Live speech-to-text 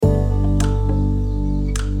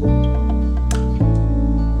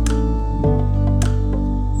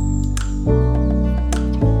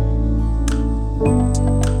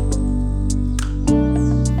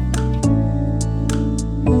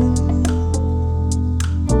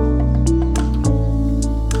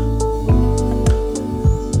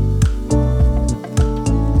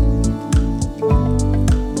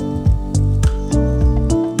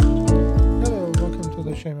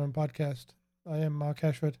podcast. I am Mark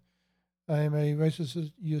Ashford. I am a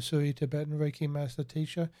registered Usui Tibetan Reiki master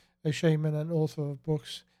teacher, a shaman, and author of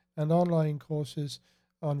books and online courses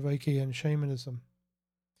on Reiki and shamanism.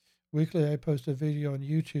 Weekly, I post a video on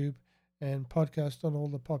YouTube and podcast on all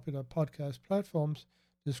the popular podcast platforms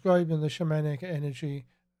describing the shamanic energy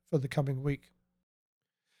for the coming week.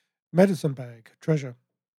 Medicine Bag, Treasure.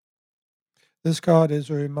 This card is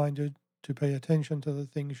a reminder to pay attention to the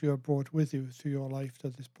things you have brought with you through your life to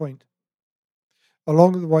this point.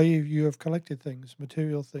 Along the way, you have collected things,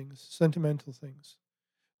 material things, sentimental things.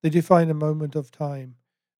 They define a moment of time.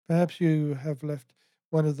 Perhaps you have left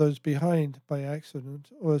one of those behind by accident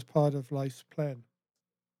or as part of life's plan.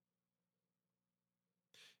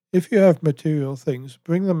 If you have material things,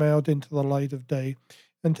 bring them out into the light of day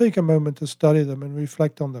and take a moment to study them and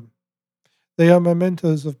reflect on them. They are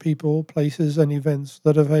mementos of people, places, and events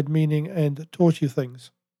that have had meaning and taught you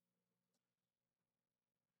things.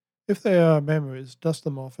 If they are memories, dust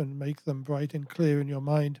them off and make them bright and clear in your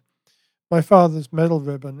mind. My father's medal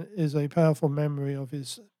ribbon is a powerful memory of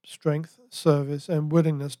his strength, service, and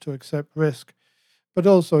willingness to accept risk, but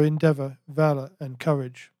also endeavor, valor, and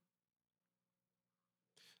courage.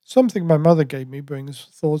 Something my mother gave me brings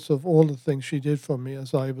thoughts of all the things she did for me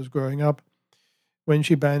as I was growing up, when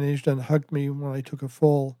she bandaged and hugged me when I took a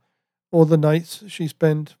fall, or the nights she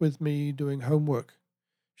spent with me doing homework.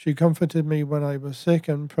 She comforted me when I was sick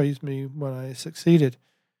and praised me when I succeeded.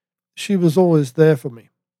 She was always there for me.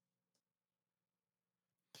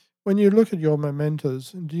 When you look at your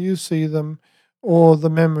mementos, do you see them or the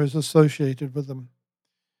memories associated with them?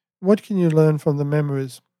 What can you learn from the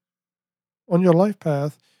memories? On your life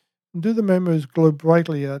path, do the memories glow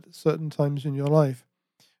brightly at certain times in your life?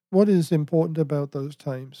 What is important about those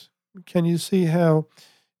times? Can you see how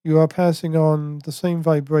you are passing on the same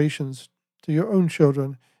vibrations to your own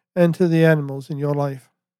children and to the animals in your life?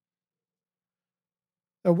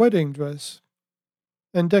 A wedding dress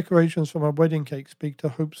and decorations from a wedding cake speak to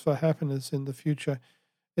hopes for happiness in a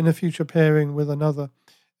future pairing with another.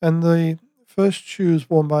 And the first shoes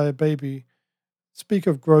worn by a baby speak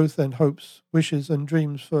of growth and hopes, wishes, and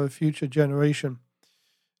dreams for a future generation.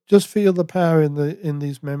 Just feel the power in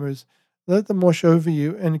these memories. Let them wash over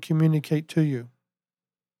you and communicate to you.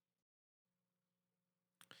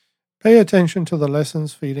 Pay attention to the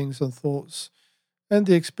lessons, feelings, and thoughts, and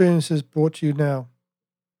the experiences brought to you now.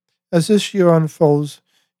 As this year unfolds,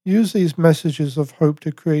 use these messages of hope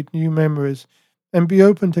to create new memories and be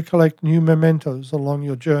open to collect new mementos along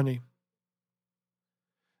your journey.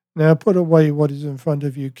 Now put away what is in front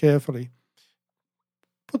of you carefully.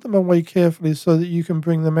 Put them away carefully so that you can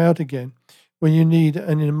bring them out again when you need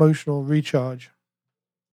an emotional recharge.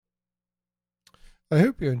 I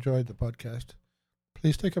hope you enjoyed the podcast.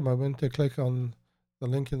 Please take a moment to click on the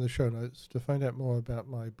link in the show notes to find out more about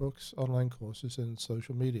my books, online courses, and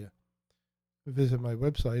social media. Visit my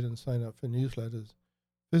website and sign up for newsletters.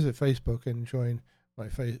 Visit Facebook and join my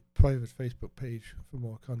private Facebook page for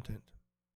more content.